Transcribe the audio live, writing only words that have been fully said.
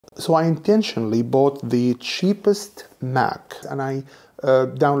So I intentionally bought the cheapest Mac and I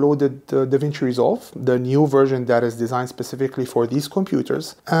downloaded DaVinci Resolve, the new version that is designed specifically for these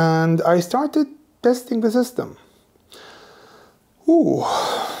computers, and I started testing the system. Ooh.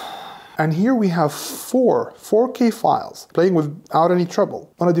 And here we have 4K files playing without any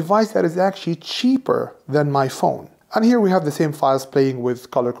trouble on a device that is actually cheaper than my phone. And here we have the same files playing with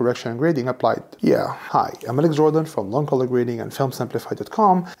color correction and grading applied. Yeah, hi, I'm Alex Jordan from Long Color Grading and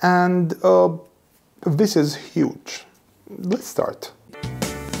FilmSimplified.com, and this is huge. Let's start.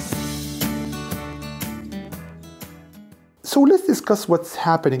 So let's discuss what's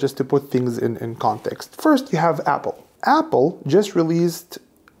happening just to put things in context. First, you have Apple. Apple just released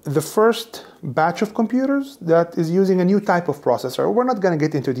the first batch of computers that is using a new type of processor. We're not going to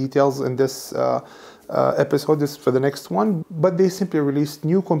get into details in this episode, this for the next one, but they simply released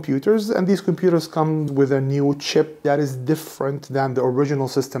new computers, and these computers come with a new chip that is different than the original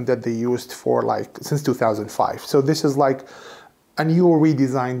system that they used for since 2005. So this is like a new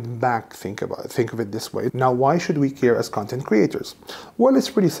redesigned Mac, think of it this way. Now, why should we care as content creators? Well, it's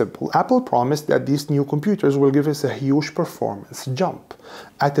pretty simple. Apple promised that these new computers will give us a huge performance jump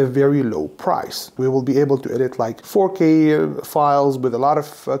at a very low price. We will be able to edit like 4K files with a lot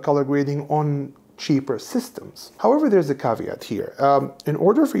of color grading on cheaper systems. However, there's a caveat here. In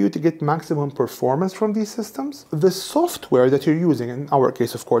order for you to get maximum performance from these systems, the software that you're using, in our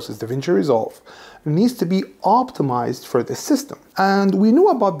case of course is DaVinci Resolve, needs to be optimized for the system. And we knew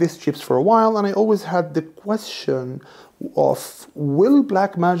about these chips for a while, and I always had the question of, will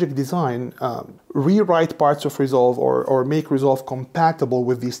Blackmagic Design rewrite parts of Resolve or make Resolve compatible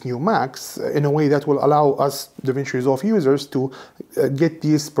with these new Macs in a way that will allow us DaVinci Resolve users to get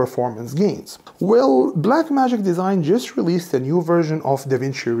these performance gains? Well, Blackmagic Design just released a new version of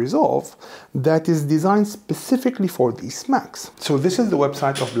DaVinci Resolve that is designed specifically for these Macs. So this is the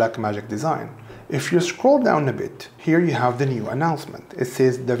website of Blackmagic Design. If you scroll down a bit, here you have the new announcement. It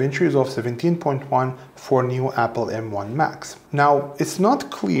says DaVinci Resolve 17.1 for new Apple M1 Macs. Now, it's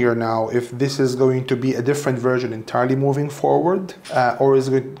not clear now if this is going to be a different version entirely moving forward, or is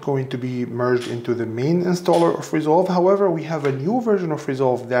it going to be merged into the main installer of Resolve. However, we have a new version of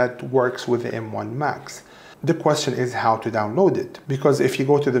Resolve that works with the M1 Macs. The question is how to download it. Because if you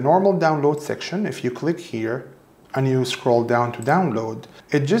go to the normal download section, if you click here, and you scroll down to download,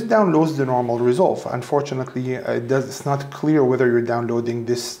 it just downloads the normal Resolve. Unfortunately, it's not clear whether you're downloading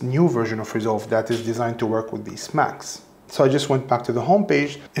this new version of Resolve that is designed to work with these Macs. So I just went back to the home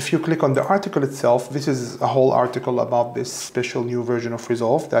page. If you click on the article itself, this is a whole article about this special new version of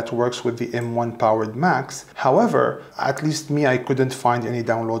Resolve that works with the M1 powered Macs. However, at least me, I couldn't find any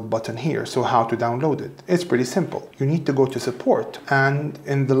download button here. So how to download it? It's pretty simple. You need to go to support, and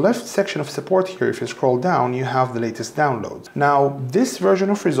in the left section of support here, if you scroll down, you have the latest downloads. Now, this version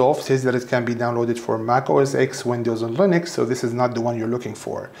of Resolve says that it can be downloaded for Mac OS X, Windows, and Linux, so this is not the one you're looking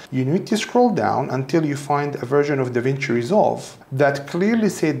for. You need to scroll down until you find a version of DaVinci Resolve that clearly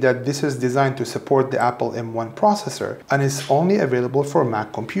said that this is designed to support the Apple M1 processor and is only available for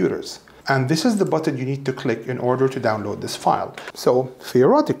Mac computers. And this is the button you need to click in order to download this file. So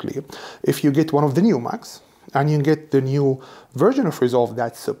theoretically, if you get one of the new Macs and you get the new version of Resolve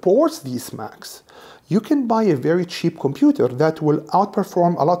that supports these Macs, you can buy a very cheap computer that will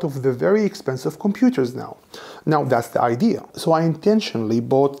outperform a lot of the very expensive computers now. Now, that's the idea. So I intentionally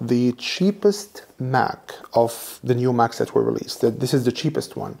bought the cheapest Mac of the new Macs that were released. This is the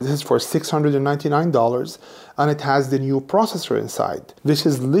cheapest one. This is for $699, and it has the new processor inside. This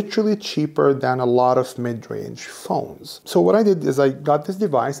is literally cheaper than a lot of mid-range phones. So what I did is I got this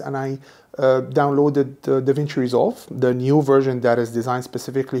device and I downloaded DaVinci Resolve, the new version that is designed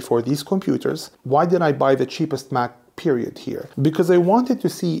specifically for these computers. Why did I buy the cheapest Mac period here? Because I wanted to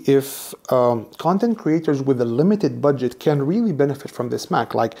see if content creators with a limited budget can really benefit from this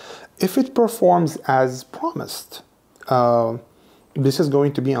Mac. Like, if it performs as promised, this is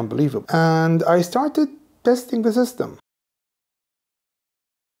going to be unbelievable. And I started testing the system.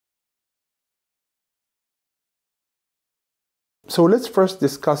 So let's first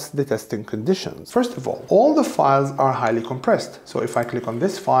discuss the testing conditions. First of all the files are highly compressed. So if I click on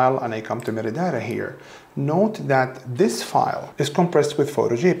this file and I come to metadata here, note that this file is compressed with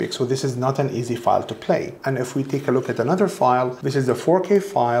PhotoJPEG, so this is not an easy file to play. And if we take a look at another file, this is a 4K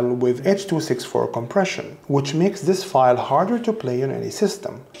file with H.264 compression, which makes this file harder to play on any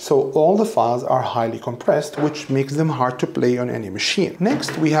system. So all the files are highly compressed, which makes them hard to play on any machine.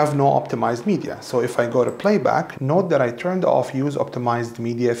 Next, we have no optimized media. So if I go to playback, note that I turned off use optimized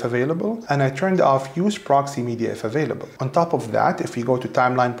media if available, and I turned off use proxy media if available. On top of that, if we go to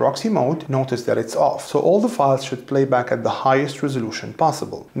timeline proxy mode, notice that it's off. So all the files should play back at the highest resolution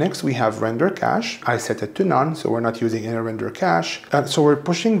possible. Next, we have render cache. I set it to none, so we're not using any render cache. So we're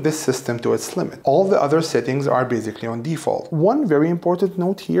pushing this system to its limit. All the other settings are basically on default. One very important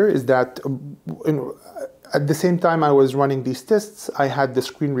note here is that at the same time I was running these tests, I had the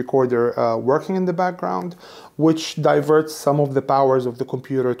screen recorder working in the background, which diverts some of the powers of the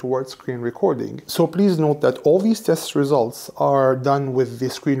computer towards screen recording. So please note that all these test results are done with the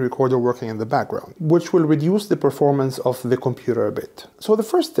screen recorder working in the background, which will reduce the performance of the computer a bit. So the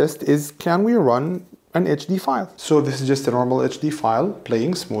first test is, can we run an HD file? So this is just a normal HD file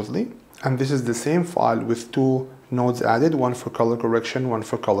playing smoothly. And this is the same file with two nodes added, one for color correction, one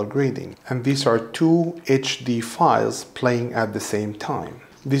for color grading. And these are two HD files playing at the same time.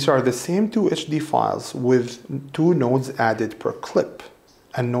 These are the same two HD files with two nodes added per clip.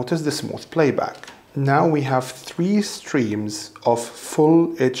 And notice the smooth playback. Now we have 3 streams of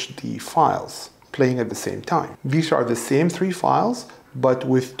full HD files playing at the same time. These are the same 3 files, but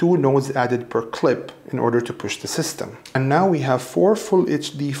with 2 nodes added per clip in order to push the system. And now we have 4 full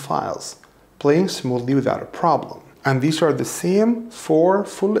HD files playing smoothly without a problem. And these are the same 4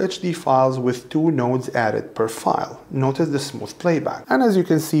 full HD files with 2 nodes added per file. Notice the smooth playback. And as you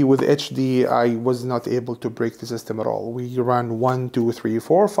can see with HD, I was not able to break the system at all. We ran 1, 2, 3,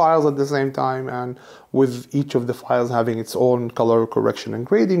 4 files at the same time, and with each of the files having its own color correction and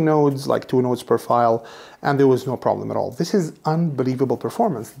grading nodes, like 2 nodes per file, and there was no problem at all. This is unbelievable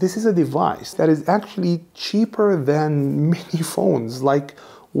performance. This is a device that is actually cheaper than many phones. Like,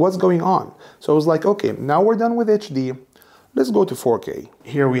 what's going on? So I was like, okay, now we're done with HD. Let's go to 4K.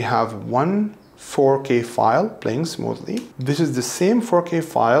 Here we have one 4K file playing smoothly. This is the same 4K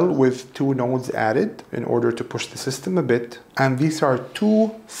file with 2 nodes added in order to push the system a bit. And these are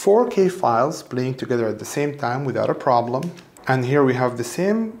 2 4K files playing together at the same time without a problem. And here we have the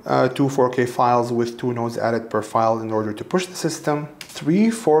same 2 4K files with 2 nodes added per file in order to push the system. 3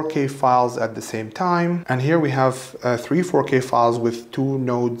 4K files at the same time. And here we have 3 4K files with 2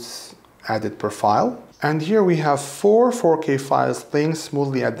 nodes added per file. And here we have 4 4K files playing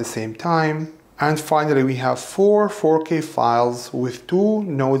smoothly at the same time. And finally, we have 4 4K files with 2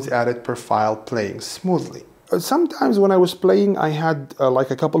 nodes added per file playing smoothly. Sometimes when I was playing, I had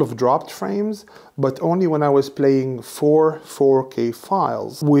like a couple of dropped frames, but only when I was playing 4 4K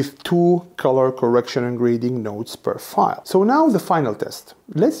files with 2 color correction and grading nodes per file. So now the final test.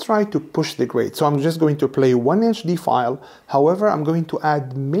 Let's try to push the grade. So I'm just going to play one HD file. However, I'm going to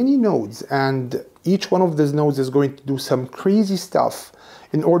add many nodes, and each one of those nodes is going to do some crazy stuff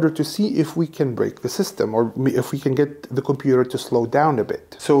in order to see if we can break the system or if we can get the computer to slow down a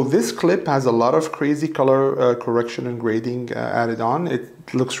bit. So this clip has a lot of crazy color correction and grading added on.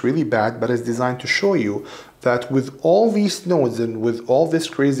 It looks really bad, but it's designed to show you that with all these nodes and with all this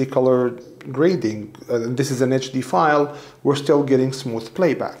crazy color grading, this is an HD file, we're still getting smooth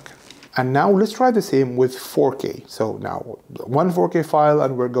playback. And now let's try the same with 4K. So now one 4K file,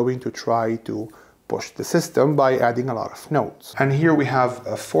 and we're going to try to push the system by adding a lot of nodes. And here we have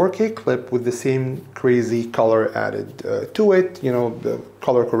a 4K clip with the same crazy color added to it, you know, the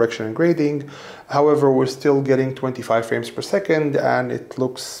color correction and grading. However, we're still getting 25 frames per second, and it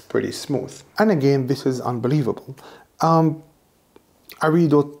looks pretty smooth. And again, this is unbelievable. I really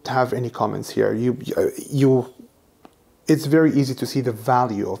don't have any comments here. It's very easy to see the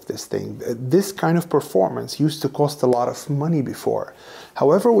value of this thing. This kind of performance used to cost a lot of money before.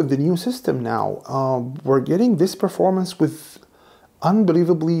 However, with the new system now, we're getting this performance with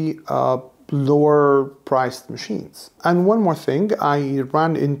unbelievably lower priced machines. And one more thing, I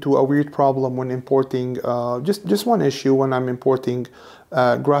ran into a weird problem when importing, just one issue when I'm importing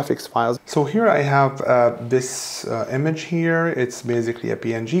graphics files. So here I have this image here. It's basically a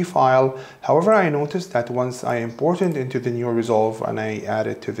PNG file. However, I noticed that once I import it into the new Resolve and I add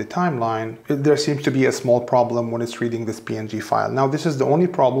it to the timeline, there seems to be a small problem when it's reading this PNG file. Now, this is the only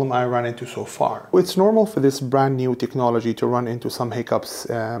problem I ran into so far. It's normal for this brand new technology to run into some hiccups,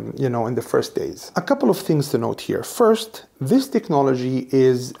 you know, in the first days. A couple of things to note here. First, this technology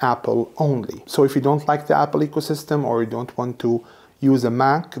is Apple only. So if you don't like the Apple ecosystem or you don't want to use a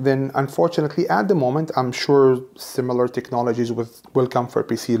Mac, then unfortunately at the moment, I'm sure similar technologies will come for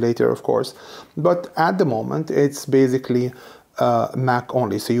PC later, of course, but at the moment it's basically Mac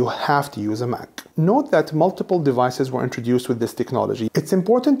only, so you have to use a Mac. Note that multiple devices were introduced with this technology. It's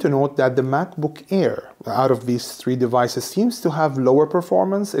important to note that the MacBook Air, out of these three devices, seems to have lower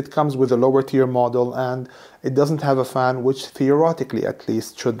performance. It comes with a lower tier model and it doesn't have a fan, which theoretically at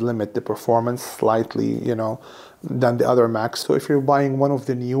least should limit the performance slightly, than the other Macs. So if you're buying one of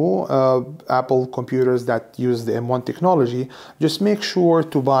the new Apple computers that use the M1 technology, just make sure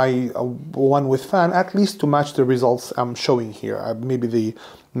to buy one with fan, at least to match the results I'm showing here. Maybe the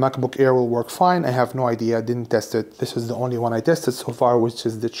MacBook Air will work fine. I have no idea. I didn't test it. This is the only one I tested so far, which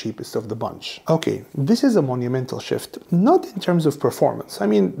is the cheapest of the bunch. Okay, this is a monumental shift, not in terms of performance. I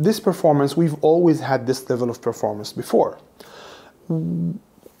mean, this performance, we've always had this level of performance before.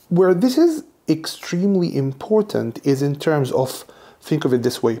 Where this is extremely important is in terms of, think of it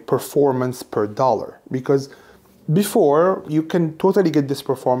this way, performance per dollar. Because before, you can totally get this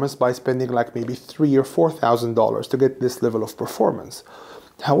performance by spending like maybe $3,000 or $4,000 to get this level of performance.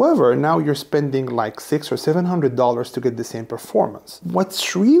 However, now you're spending like $600 or $700 to get the same performance.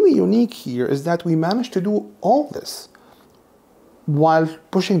 What's really unique here is that we managed to do all this while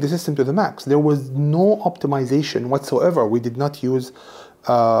pushing the system to the max. There was no optimization whatsoever. We did not use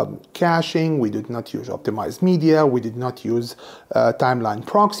caching, we did not use optimized media, we did not use timeline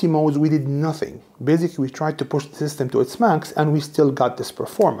proxy modes, we did nothing. Basically, we tried to push the system to its max and we still got this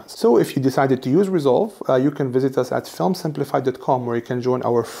performance. So if you decided to use Resolve, you can visit us at filmsimplified.com where you can join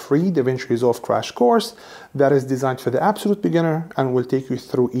our free DaVinci Resolve crash course that is designed for the absolute beginner and will take you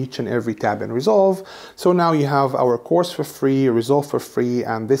through each and every tab in Resolve. So now you have our course for free, Resolve for free,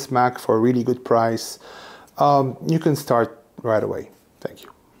 and this Mac for a really good price. You can start right away. Thank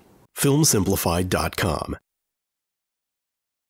you. Filmsimplified.com.